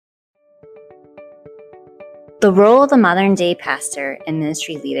The role of the modern-day pastor and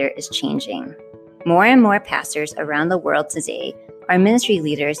ministry leader is changing. More and more pastors around the world today are ministry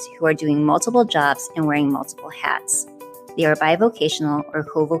leaders who are doing multiple jobs and wearing multiple hats. They are bivocational or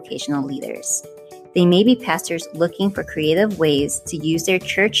co-vocational leaders. They may be pastors looking for creative ways to use their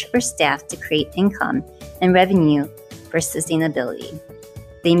church or staff to create income and revenue for sustainability.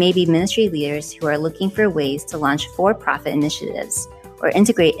 They may be ministry leaders who are looking for ways to launch for-profit initiatives or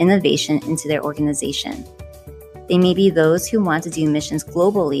integrate innovation into their organization. They may be those who want to do missions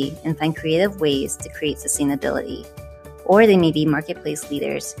globally and find creative ways to create sustainability. Or they may be marketplace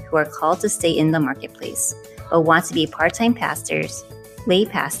leaders who are called to stay in the marketplace, but want to be part-time pastors, lay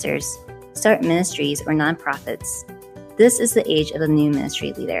pastors, start ministries or nonprofits. This is the age of the new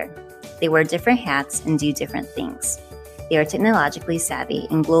ministry leader. They wear different hats and do different things. They are technologically savvy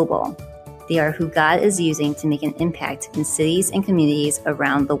and global. They are who God is using to make an impact in cities and communities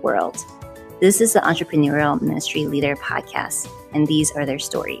around the world. This is the Entrepreneurial Ministry Leader Podcast, and these are their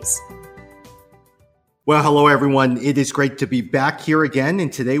stories. Well, hello, everyone. It is great to be back here again.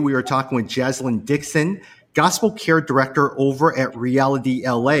 And today we are talking with Jaslyn Dixon, Gospel Care Director over at Reality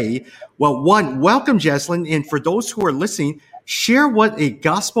LA. Well, welcome, Jaslyn. And for those who are listening, share what a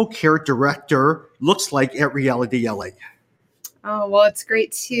Gospel Care Director looks like at Reality LA. Oh, well, it's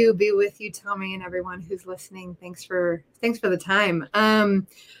great to be with you, Tommy, and everyone who's listening. Thanks for the time.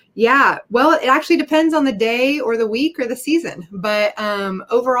 Yeah, well, it actually depends on the day or the week or the season. But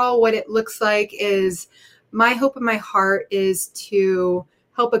overall, what it looks like is my hope and my heart is to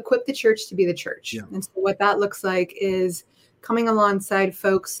help equip the church to be the church. Yeah. And so what that looks like is coming alongside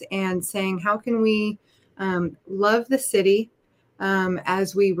folks and saying, how can we love the city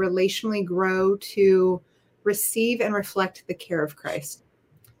as we relationally grow to receive and reflect the care of Christ?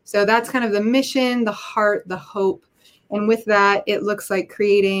 So that's kind of the mission, the heart, the hope. And with that, it looks like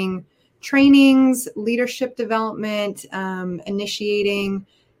creating trainings, leadership development, initiating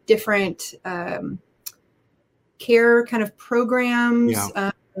different care kind of programs,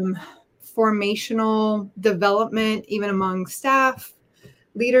 formational development, even among staff,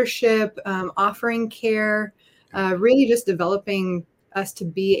 leadership, offering care, really just developing us to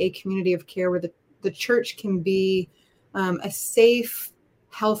be a community of care where the church can be a safe,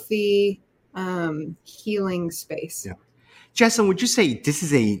 healthy, healing space. Yeah. Jaslyn, would you say this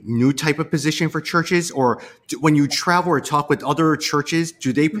is a new type of position for churches, or when you travel or talk with other churches,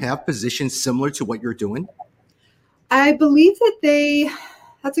 do they have positions similar to what you're doing? I believe that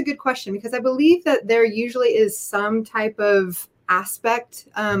that's a good question, because I believe that there usually is some type of aspect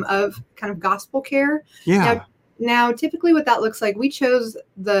of kind of gospel care. Yeah. Now, typically what that looks like, we chose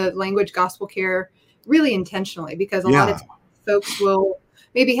the language gospel care really intentionally, because a lot of times folks will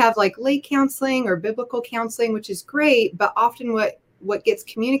maybe have like lay counseling or biblical counseling, which is great. But often what gets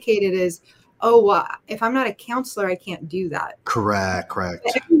communicated is, if I'm not a counselor, I can't do that. Correct. But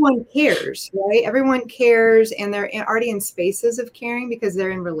everyone cares, right? Everyone cares, and they're already in spaces of caring because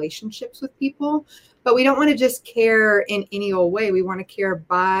they're in relationships with people. But we don't want to just care in any old way. We want to care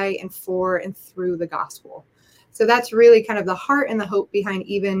by and for and through the gospel. So that's really kind of the heart and the hope behind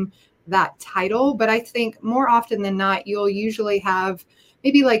even that title. But I think more often than not, you'll usually have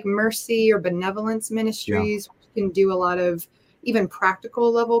maybe like mercy or benevolence ministries, which can do a lot of even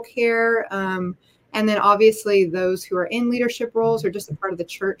practical level care. And then obviously those who are in leadership roles or just a part of the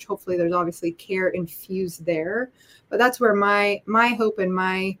church, hopefully there's obviously care infused there. But that's where my hope and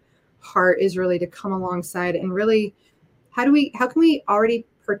my heart is really to come alongside and really, how can we already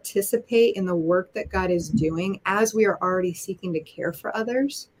participate in the work that God is doing as we are already seeking to care for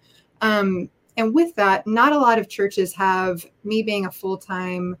others? And with that, not a lot of churches have me being a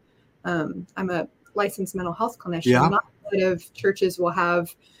full-time, I'm a licensed mental health clinician. Yeah. Not a lot of churches will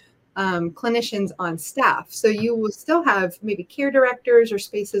have clinicians on staff. So you will still have maybe care directors or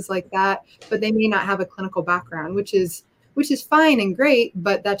spaces like that, but they may not have a clinical background, which is fine and great,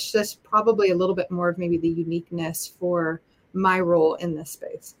 but that's just probably a little bit more of maybe the uniqueness for my role in this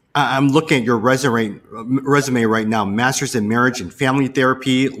space. I'm looking at your resume right now. Master's in Marriage and Family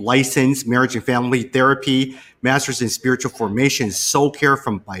Therapy, licensed Marriage and Family Therapy, Master's in Spiritual Formation, Soul Care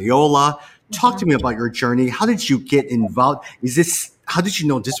from Biola. Talk to me about your journey. How did you get involved? How did you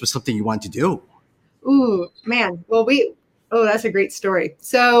know this was something you wanted to do? Ooh, man. Well, that's a great story.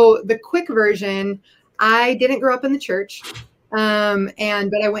 So the quick version, I didn't grow up in the church. But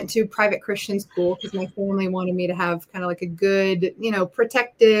I went to private Christian school because my family wanted me to have kind of like a good,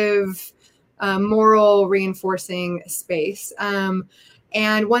 protective, moral reinforcing space.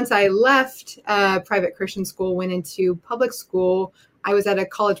 And once I left private Christian school, went into public school, I was at a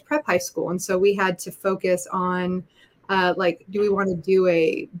college prep high school. And so we had to focus on Like, do we want to do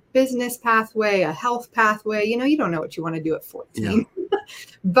a business pathway, a health pathway? You don't know what you want to do at 14. Yeah.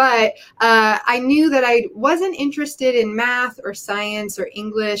 But I knew that I wasn't interested in math or science or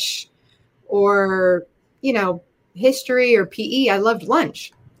English or, history or PE. I loved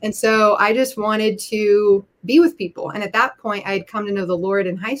lunch. And so I just wanted to be with people. And at that point, I had come to know the Lord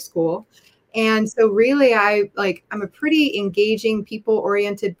in high school. And so really, I'm a pretty engaging,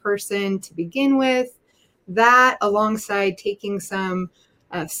 people-oriented person to begin with. That alongside taking some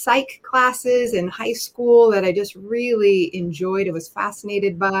psych classes in high school that I just really enjoyed. I was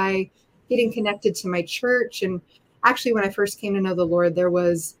fascinated by getting connected to my church. And actually, when I first came to know the Lord, there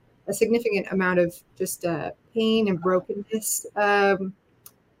was a significant amount of just pain and brokenness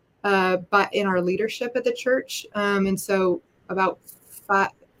but in our leadership at the church. And so about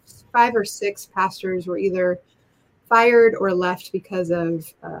five or six pastors were either fired or left because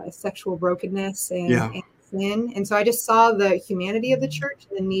of sexual brokenness and sin. And so I just saw the humanity of the church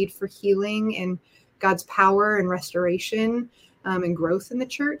and the need for healing and God's power and restoration and growth in the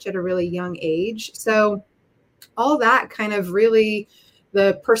church at a really young age. So all that kind of really,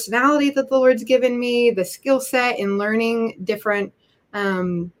 the personality that the Lord's given me, the skill set in learning different,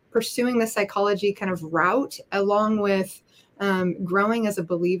 pursuing the psychology kind of route, along with growing as a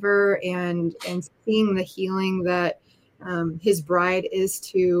believer and seeing the healing that his bride is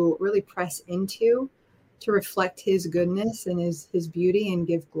to really press into, to reflect his goodness and his beauty and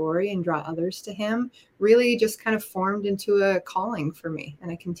give glory and draw others to him, really just kind of formed into a calling for me.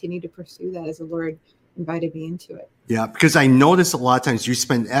 And I continue to pursue that as the Lord invited me into it. Yeah, because I noticed a lot of times you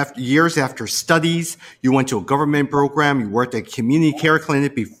spent years after studies, you went to a government program, you worked at a community care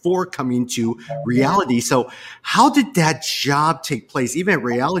clinic before coming to Reality. So how did that job take place? Even at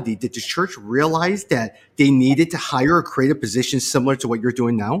Reality, did the church realize that they needed to hire or create a position similar to what you're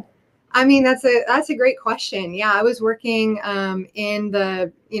doing now? I mean, that's a great question. Yeah, I was working in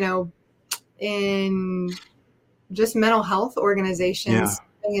the, in just mental health organizations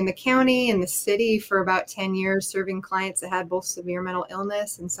in the county and the city for about 10 years, serving clients that had both severe mental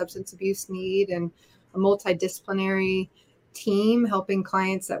illness and substance abuse need, and a multidisciplinary team helping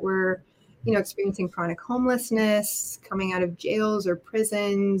clients that were, experiencing chronic homelessness, coming out of jails or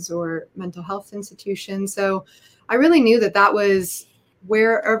prisons or mental health institutions. So I really knew that was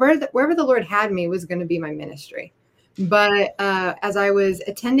wherever the Lord had me was going to be my ministry. But as I was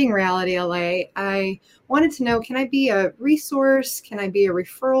attending Reality LA, I wanted to know, can I be a resource? Can I be a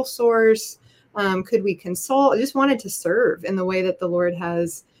referral source? Could we consult? I just wanted to serve in the way that the Lord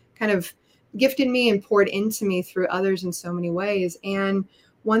has kind of gifted me and poured into me through others in so many ways. And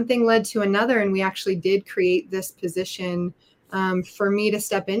one thing led to another, and we actually did create this position for me to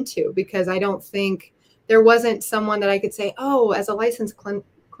step into, because I don't think there wasn't someone that I could say, oh, as a licensed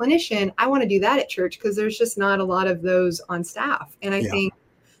clinician, I want to do that at church, because there's just not a lot of those on staff. And I think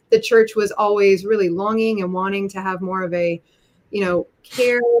the church was always really longing and wanting to have more of a,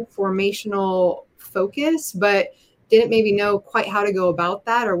 care formational focus, but didn't maybe know quite how to go about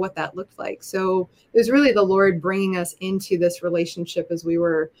that or what that looked like. So it was really the Lord bringing us into this relationship as we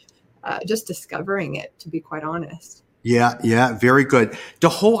were just discovering it, to be quite honest. Yeah, very good. The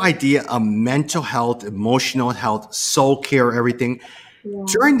whole idea of mental health, emotional health, soul care, everything. Yeah.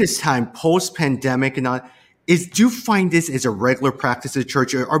 During this time, post-pandemic and all, do you find this as a regular practice at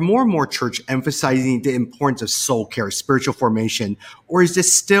church? Are more and more church emphasizing the importance of soul care, spiritual formation, or is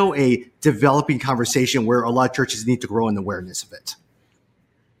this still a developing conversation where a lot of churches need to grow in awareness of it?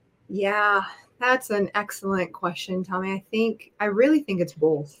 Yeah, that's an excellent question, Tommy. I really think it's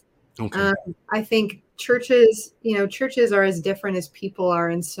both. Okay. I think churches are as different as people are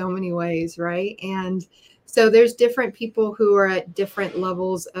in so many ways, right? And so there's different people who are at different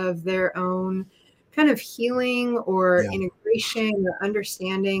levels of their own kind of healing or integration or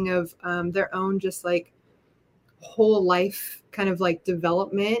understanding of their own just like whole life kind of like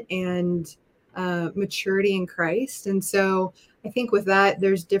development and maturity in Christ. And so I think with that,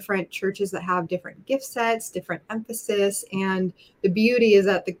 there's different churches that have different gift sets, different emphasis. And the beauty is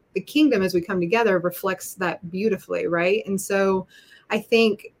that the kingdom, as we come together, reflects that beautifully, right? And so I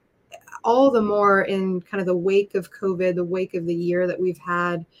think all the more in kind of the wake of COVID, the wake of the year that we've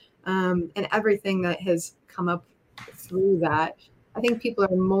had, and everything that has come up through that, I think people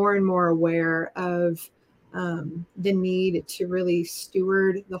are more and more aware of the need to really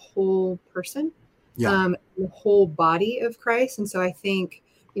steward the whole person, the whole body of Christ. And so I think,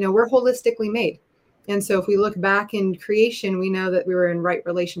 we're holistically made. And so if we look back in creation, we know that we were in right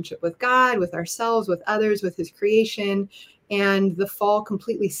relationship with God, with ourselves, with others, with his creation, and the fall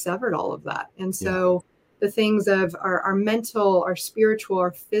completely severed all of that. And so the things of our mental, our spiritual,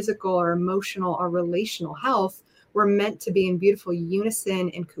 our physical, our emotional, our relational health we're meant to be in beautiful unison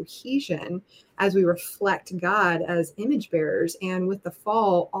and cohesion as we reflect God as image bearers. And with the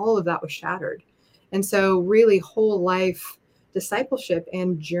fall, all of that was shattered. And so really whole life discipleship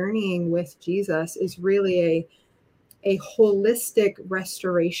and journeying with Jesus is really a holistic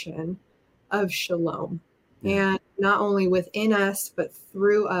restoration of shalom. And not only within us, but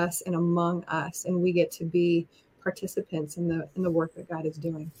through us and among us. And we get to be participants in the work that God is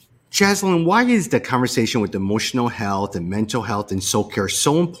doing. Jaslyn, why is the conversation with emotional health and mental health and soul care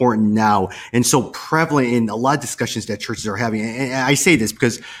so important now and so prevalent in a lot of discussions that churches are having? And I say this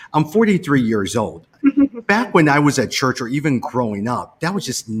because I'm 43 years old. Back when I was at church or even growing up, that was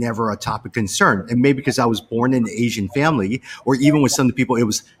just never a topic of concern. And maybe because I was born in an Asian family, or even with some of the people, it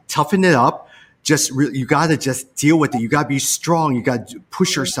was toughen it up. You got to just deal with it. You got to be strong. You got to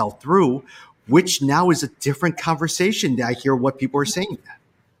push yourself through, which now is a different conversation that I hear what people are saying.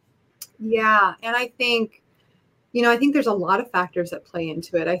 Yeah. And I think there's a lot of factors that play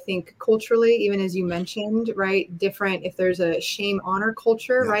into it. I think culturally, even as you mentioned, right, different, if there's a shame honor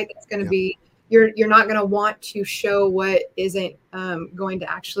culture, right, that's going to be, you're not going to want to show what isn't going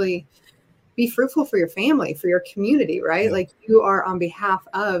to actually be fruitful for your family, for your community, right? Yeah. Like you are on behalf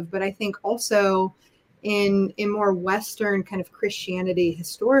of, but I think also in more Western kind of Christianity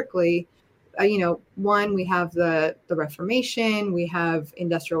historically, one, we have the Reformation, we have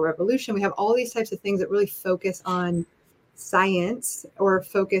Industrial Revolution, we have all these types of things that really focus on science or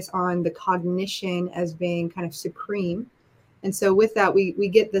focus on the cognition as being kind of supreme. And so with that, we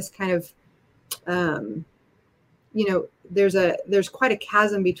get this kind of, there's quite a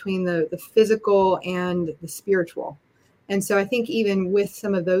chasm between the physical and the spiritual. And so I think even with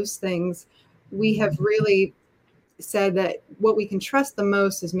some of those things, we have really said that what we can trust the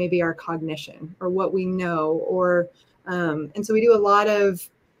most is maybe our cognition or what we know, and so we do a lot of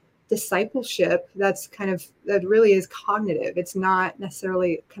discipleship that really is cognitive. It's not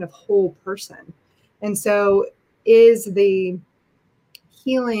necessarily kind of whole person. And so is the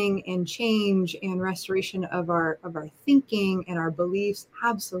healing and change and restoration of our thinking and our beliefs,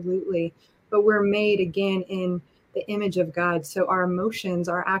 absolutely. But we're made again in the image of God. So our emotions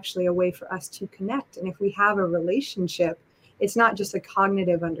are actually a way for us to connect. And if we have a relationship, it's not just a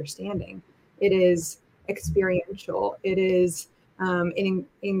cognitive understanding. It is experiential. It is, it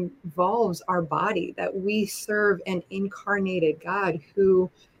involves our body, that we serve an incarnated God who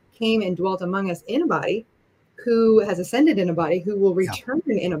came and dwelt among us in a body, who has ascended in a body, who will return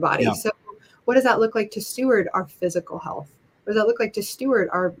in a body. Yeah. So what does that look like to steward our physical health? What does that look like to steward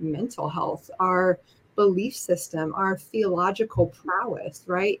our mental health, our belief system, our theological prowess,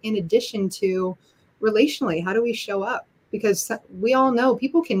 right? In addition to relationally, how do we show up? Because we all know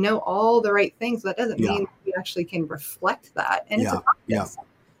people can know all the right things. That doesn't mean we actually can reflect that. And it's a practice.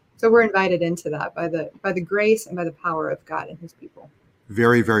 So we're invited into that by the grace and by the power of God and his people.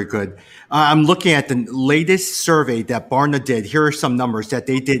 Very, very good. I'm looking at the latest survey that Barna did. Here are some numbers that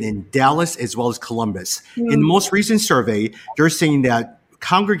they did in Dallas as well as Columbus. Mm-hmm. In the most recent survey, they're saying that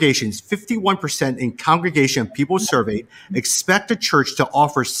congregations, 51% in congregation people surveyed, expect the church to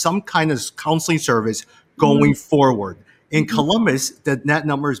offer some kind of counseling service going forward. In Columbus, that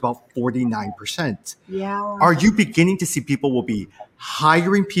number is about 49%. Yeah. Are you beginning to see people will be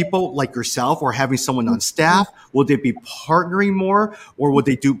hiring people like yourself or having someone on staff? Will they be partnering more, or will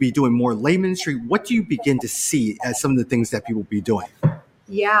they be doing more lay ministry? What do you begin to see as some of the things that people will be doing?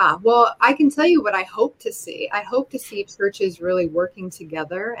 Yeah, well, I can tell you what I hope to see. I hope to see churches really working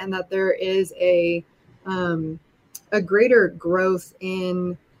together, and that there is a greater growth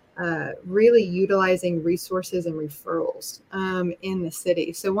in really utilizing resources and referrals in the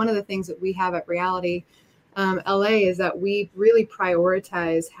city. So one of the things that we have at Reality LA is that we really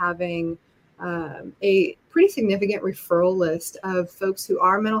prioritize having a pretty significant referral list of folks who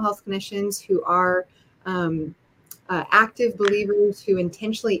are mental health clinicians, who are active believers, who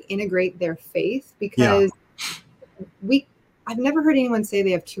intentionally integrate their faith, because I've never heard anyone say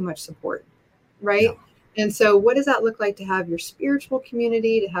they have too much support, right? Yeah. And so what does that look like to have your spiritual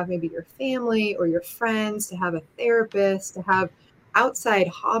community, to have maybe your family or your friends, to have a therapist, to have outside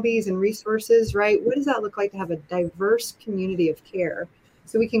hobbies and resources, right? What does that look like to have a diverse community of care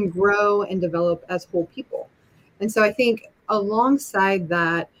so we can grow and develop as whole people? And so I think alongside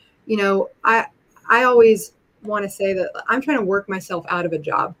that, I always want to say that I'm trying to work myself out of a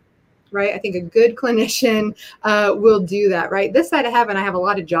job, right? I think a good clinician will do that, right? This side of heaven, I have a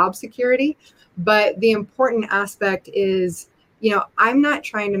lot of job security, but the important aspect is, I'm not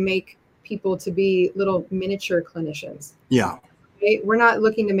trying to make people to be little miniature clinicians. Yeah. Right? We're not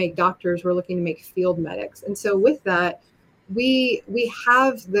looking to make doctors. We're looking to make field medics. And so with that, we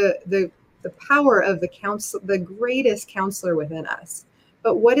have the the power of the greatest counselor within us.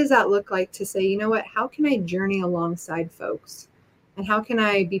 But what does that look like to say, you know what, how can I journey alongside folks? And how can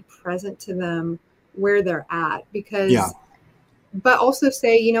I be present to them where they're at? But also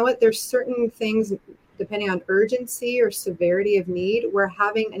say, you know what, there's certain things, depending on urgency or severity of need, where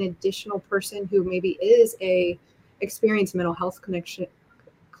having an additional person who maybe is a experienced mental health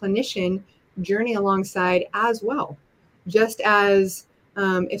clinician journey alongside as well. Just as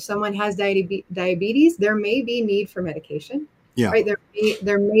if someone has diabetes, there may be need for medication, right?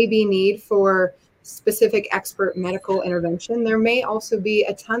 There may be need for specific expert medical intervention. There may also be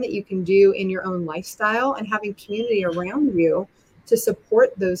a ton that you can do in your own lifestyle, and having community around you to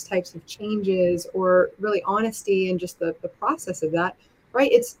support those types of changes, or really honesty and just the process of that,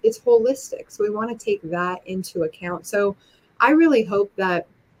 right? It's holistic. So we want to take that into account. So I really hope that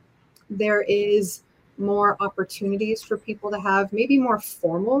there is more opportunities for people to have maybe more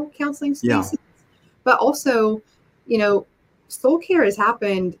formal counseling spaces, but also, you know, soul care has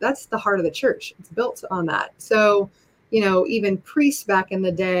happened. That's the heart of the church. It's built on that. So, you know, even priests back in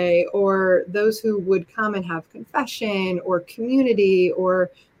the day, or those who would come and have confession or community,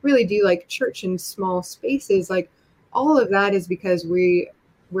 or really do like church in small spaces, like all of that is because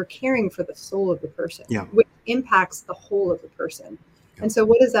we're caring for the soul of the person, which impacts the whole of the person. And so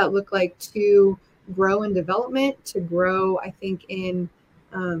what does that look like to grow in development, to grow, I think, in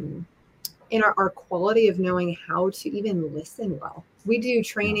our quality of knowing how to even listen well? We do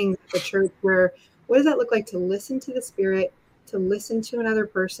training at the church where, what does that look like to listen to the Spirit, to listen to another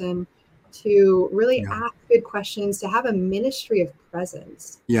person, to really ask good questions, to have a ministry of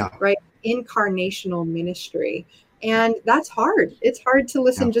presence, right? Incarnational ministry. And that's hard. It's hard to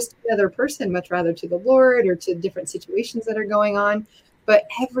listen just to the other person, much rather to the Lord or to different situations that are going on. But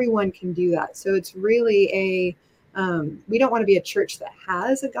everyone can do that. So it's really we don't want to be a church that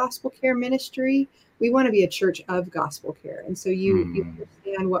has a gospel care ministry. We want to be a church of gospel care. And so you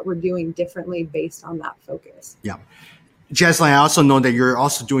understand what we're doing differently based on that focus. Yeah. Jaslyn, I also know that you're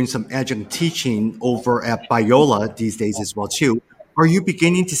also doing some adjunct teaching over at Biola these days as well, too. Are you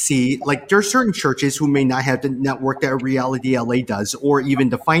beginning to see, like, there are certain churches who may not have the network that Reality LA does, or even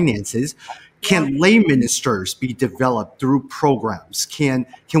the finances? Can lay ministers be developed through programs? Can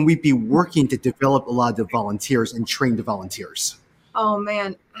we be working to develop a lot of the volunteers and train the volunteers? Oh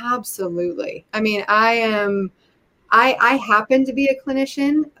man, absolutely. I mean, I happen to be a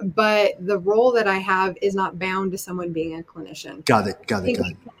clinician, but the role that I have is not bound to someone being a clinician. Got it.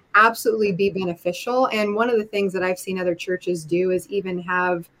 Absolutely be beneficial. And one of the things that I've seen other churches do is even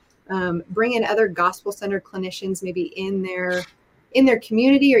have bring in other gospel-centered clinicians, maybe in their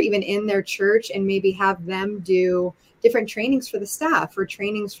community or even in their church, and maybe have them do different trainings for the staff or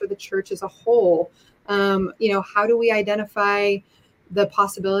trainings for the church as a whole. You know, how do we identify the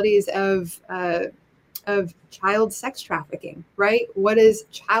possibilities of child sex trafficking, right? What does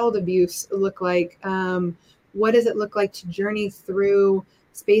child abuse look like? What does it look like to journey through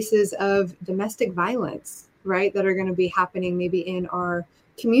spaces of domestic violence, right? That are going to be happening maybe in our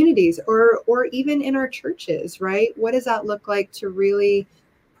communities or even in our churches, right? What does that look like to really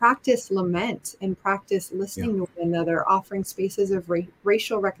practice lament and practice listening to one another, offering spaces of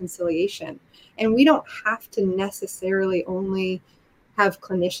racial reconciliation? And we don't have to necessarily only have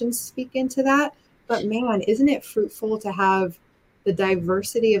clinicians speak into that, but man, isn't it fruitful to have the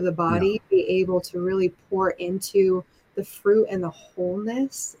diversity of the body be able to really pour into the fruit and the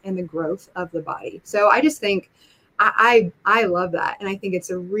wholeness and the growth of the body? So I just think I love that. And I think it's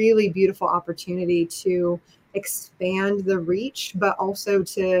a really beautiful opportunity to expand the reach, but also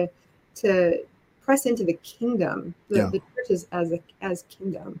to press into the kingdom, the church as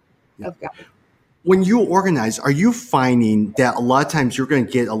kingdom of God. When you organize, are you finding that a lot of times you're going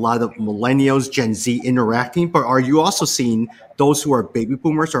to get a lot of millennials, Gen Z interacting, but are you also seeing those who are baby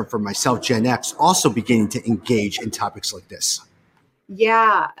boomers, or for myself, Gen X, also beginning to engage in topics like this?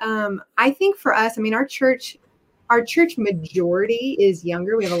 Yeah. I think for us, I mean, our church majority is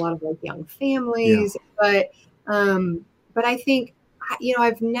younger. We have a lot of like young families, but I think, you know,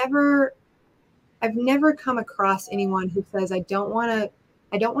 I've never come across anyone who says, I don't want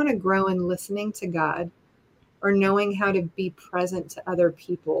to grow in listening to God or knowing how to be present to other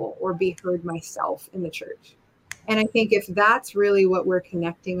people or be heard myself in the church. And I think if that's really what we're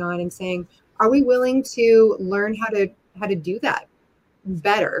connecting on and saying, are we willing to learn how to do that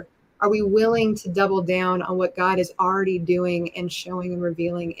better? Are we willing to double down on what God is already doing and showing and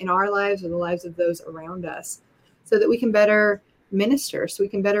revealing in our lives or the lives of those around us, so that we can better minister, so we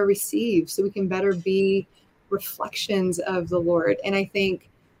can better receive, so we can better be reflections of the Lord? And I think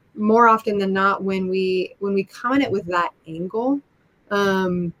more often than not, when we come at it with that angle,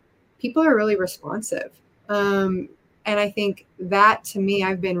 people are really responsive. And I think that, to me,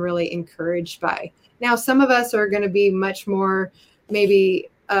 I've been really encouraged by. Now, some of us are going to be much more maybe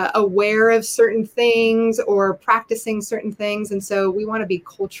aware of certain things or practicing certain things. And so we want to be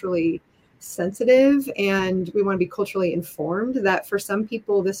culturally sensitive and we want to be culturally informed that for some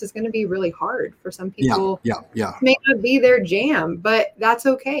people, this is going to be really hard. For some people, it may not be their jam, but that's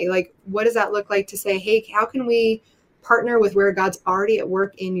okay. Like, what does that look like to say, hey, how can we partner with where God's already at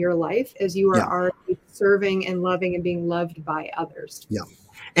work in your life as you are already serving and loving and being loved by others? Yeah.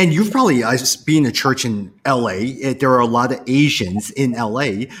 And you've probably, being a church in LA, there are a lot of Asians in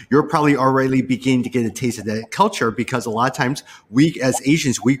LA. You're probably already beginning to get a taste of that culture because a lot of times we, as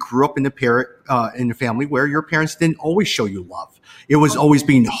Asians, we grew up in a family where your parents didn't always show you love. It was always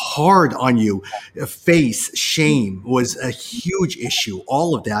being hard on you. Face, shame was a huge issue,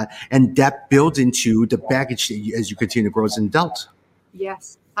 all of that. And that builds into the baggage as you continue to grow as an adult.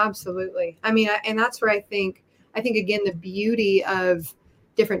 Yes, absolutely. I mean, and that's where I think, again, the beauty of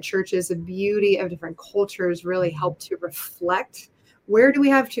different churches, the beauty of different cultures really help to reflect where do we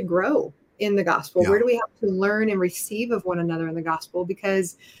have to grow in the gospel? Where do we have to learn and receive of one another in the gospel?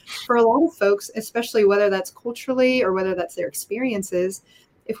 Because for a lot of folks, especially whether that's culturally or whether that's their experiences,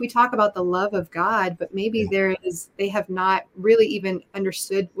 if we talk about the love of God, but maybe they have not really even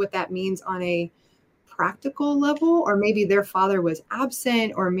understood what that means on a practical level, or maybe their father was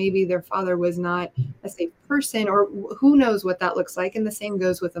absent, or maybe their father was not a safe person, or who knows what that looks like. And the same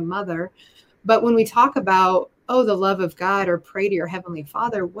goes with a mother. But when we talk about, the love of God or pray to your heavenly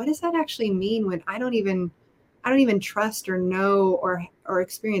Father, what does that actually mean when I don't even trust or know or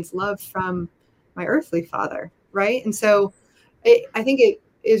experience love from my earthly father, right? And so I think it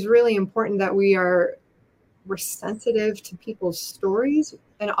is really important that we're sensitive to people's stories.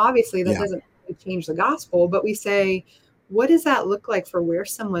 And obviously that doesn't change the gospel, but we say, what does that look like for where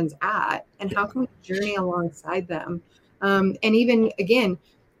someone's at, and how can we journey alongside them? And even, again,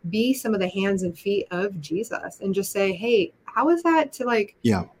 be some of the hands and feet of Jesus and just say, hey, how is that to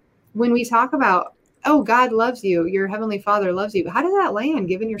when we talk about, God loves you, your heavenly Father loves you, how does that land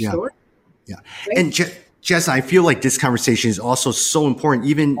given your story? Yeah. Right? And Jess, I feel like this conversation is also so important,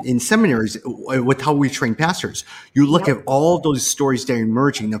 even in seminaries with how we train pastors. You look at all those stories that are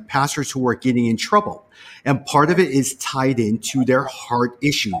emerging of pastors who are getting in trouble. And part of it is tied into their heart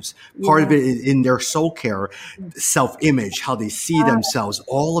issues. Part of it is in their soul care, self-image, how they see themselves.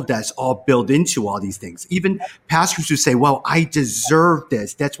 All of that's all built into all these things. Even pastors who say, well, I deserve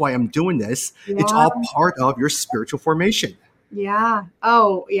this. That's why I'm doing this. It's all part of your spiritual formation. Yeah.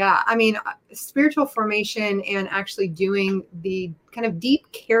 Oh, yeah. I mean, spiritual formation and actually doing the kind of deep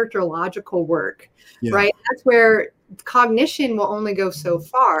characterological work, right? That's where cognition will only go so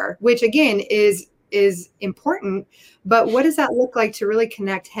far, which again is important. But what does that look like to really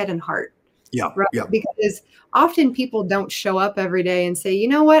connect head and heart? Right? Because often people don't show up every day and say, you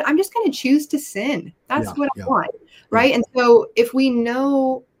know what, I'm just going to choose to sin. That's what I want. Right. And so if we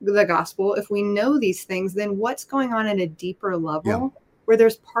know the gospel, if we know these things, then what's going on at a deeper level where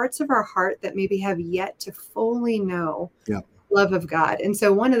there's parts of our heart that maybe have yet to fully know love of God. And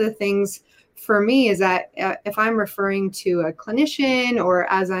so one of the things for me is that if I'm referring to a clinician,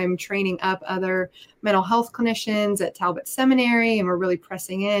 or as I'm training up other mental health clinicians at Talbot Seminary, and we're really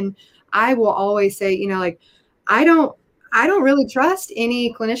pressing in, I will always say, I don't really trust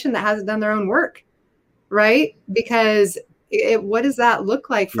any clinician that hasn't done their own work. Right? Because what does that look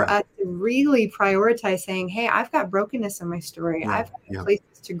like for us to really prioritize saying, hey, I've got brokenness in my story. I've got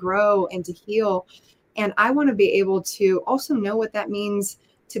places to grow and to heal. And I want to be able to also know what that means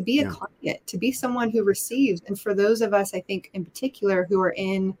to be a client, to be someone who receives. And for those of us, I think in particular, who are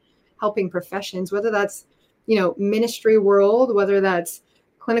in helping professions, whether that's, ministry world, whether that's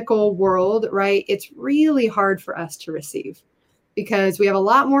clinical world, right? It's really hard for us to receive, because we have a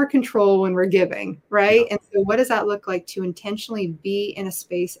lot more control when we're giving, right? And so what does that look like to intentionally be in a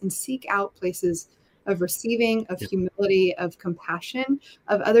space and seek out places of receiving, of humility, of compassion,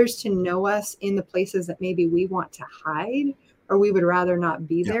 of others to know us in the places that maybe we want to hide, or we would rather not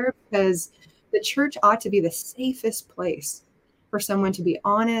be there, because the church ought to be the safest place for someone to be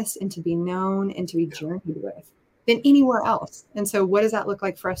honest and to be known and to be journeyed with than anywhere else. And so what does that look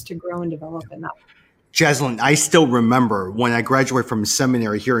like for us to grow and develop in that? Jaslyn, I still remember when I graduated from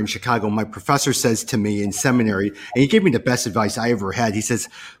seminary here in Chicago, my professor says to me in seminary, and he gave me the best advice I ever had. He says,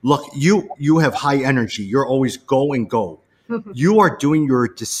 look, you have high energy. You're always go and go. You are doing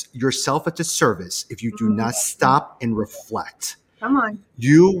yourself a disservice if you do not stop and reflect. Come on.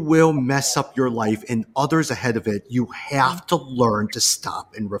 You will mess up your life and others ahead of it. You have to learn to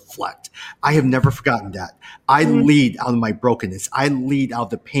stop and reflect. I have never forgotten that. I lead out of my brokenness. I lead out of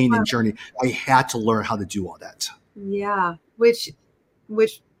the pain and journey. I had to learn how to do all that. Yeah. Which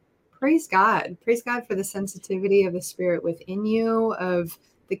praise God for the sensitivity of the Spirit within you, of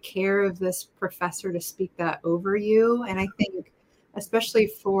the care of this professor to speak that over you. And I think especially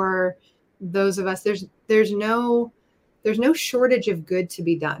for those of us, there's no shortage of good to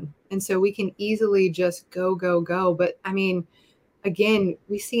be done. And so we can easily just go. But I mean, again,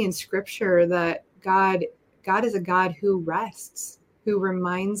 we see in scripture that God is a God who rests, who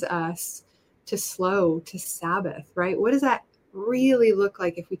reminds us to slow, to Sabbath, right? What does that really look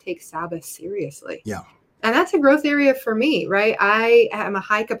like if we take Sabbath seriously? Yeah. And that's a growth area for me, right? I am a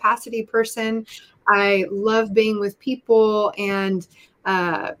high capacity person. I love being with people. And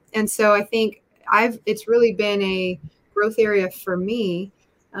so I think it's really been a growth area for me.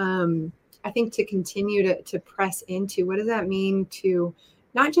 I think to continue to press into, what does that mean to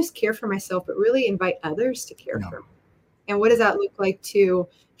not just care for myself, but really invite others to care for me? And what does that look like to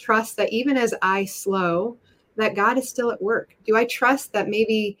trust that even as I slow, that God is still at work? Do I trust that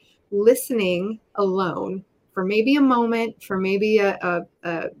maybe listening alone for maybe a moment, for maybe a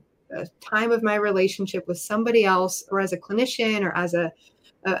time of my relationship with somebody else, or as a clinician, or as a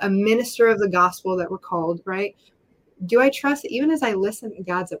minister of the gospel that we're called, right? Do I trust that even as I listen,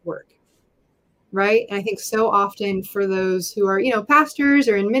 God's at work, right? And I think so often for those who are, pastors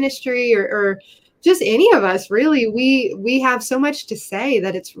or in ministry or just any of us, really, we have so much to say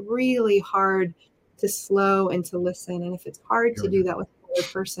that it's really hard to slow and to listen. And if it's hard to do that with another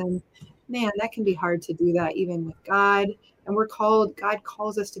person, man, that can be hard to do that even with God. And God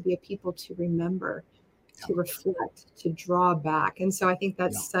calls us to be a people to remember, to reflect, to draw back. And so I think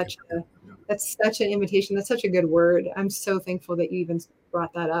that's such an invitation. That's such a good word. I'm so thankful that you even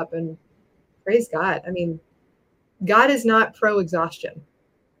brought that up, and praise God. I mean, God is not pro exhaustion.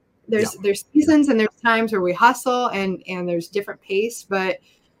 There's seasons and there's times where we hustle and there's different pace, but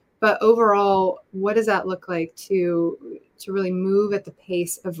overall, what does that look like to really move at the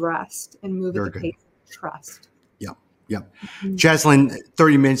pace of rest and move at the pace of trust? Yeah. Jaslyn,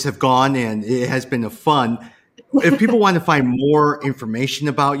 30 minutes have gone and it has been fun. If people want to find more information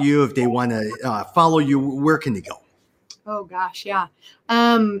about you, if they want to follow you, where can they go? Oh gosh. Yeah.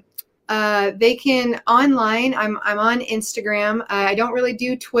 They can online. I'm on Instagram. I don't really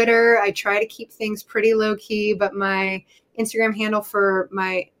do Twitter. I try to keep things pretty low key, but my Instagram handle for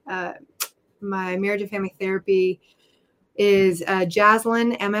my marriage and family therapy is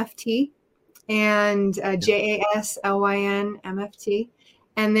Jaslyn MFT. And JASLYN MFT.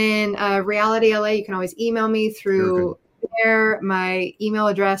 And then Reality LA, you can always email me through there. My email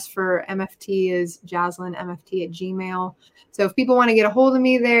address for MFT is jaslynmft@gmail.com. So if people want to get a hold of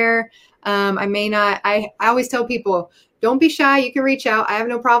me there, I always tell people, don't be shy. You can reach out. I have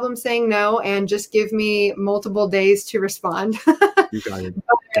no problem saying no, and just give me multiple days to respond. You got it.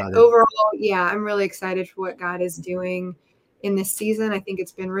 Overall, I'm really excited for what God is doing in this season. I think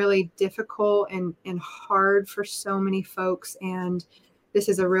it's been really difficult and hard for so many folks. And this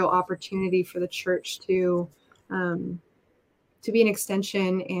is a real opportunity for the church to be an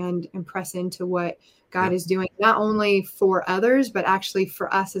extension and press into what God is doing, not only for others, but actually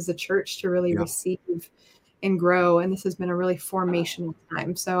for us as a church to really receive and grow. And this has been a really formational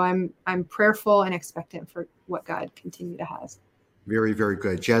time. So I'm prayerful and expectant for what God continue to has. Very, very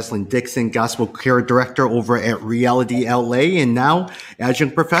good. Jaslyn Dixon, Gospel Care Director over at Reality LA, and now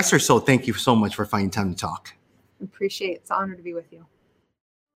Adjunct Professor. So thank you so much for finding time to talk. Appreciate it. It's an honor to be with you.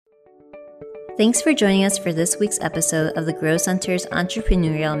 Thanks for joining us for this week's episode of the Grow Center's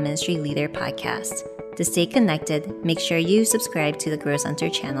Entrepreneurial Ministry Leader Podcast. To stay connected, make sure you subscribe to the Grow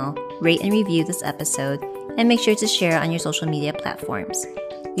Center channel, rate and review this episode, and make sure to share on your social media platforms.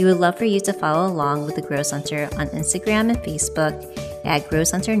 We would love for you to follow along with the Grow Center on Instagram and Facebook at Grow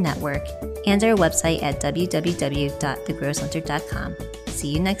Center Network and our website at www.thegrowcenter.com.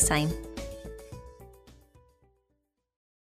 See you next time.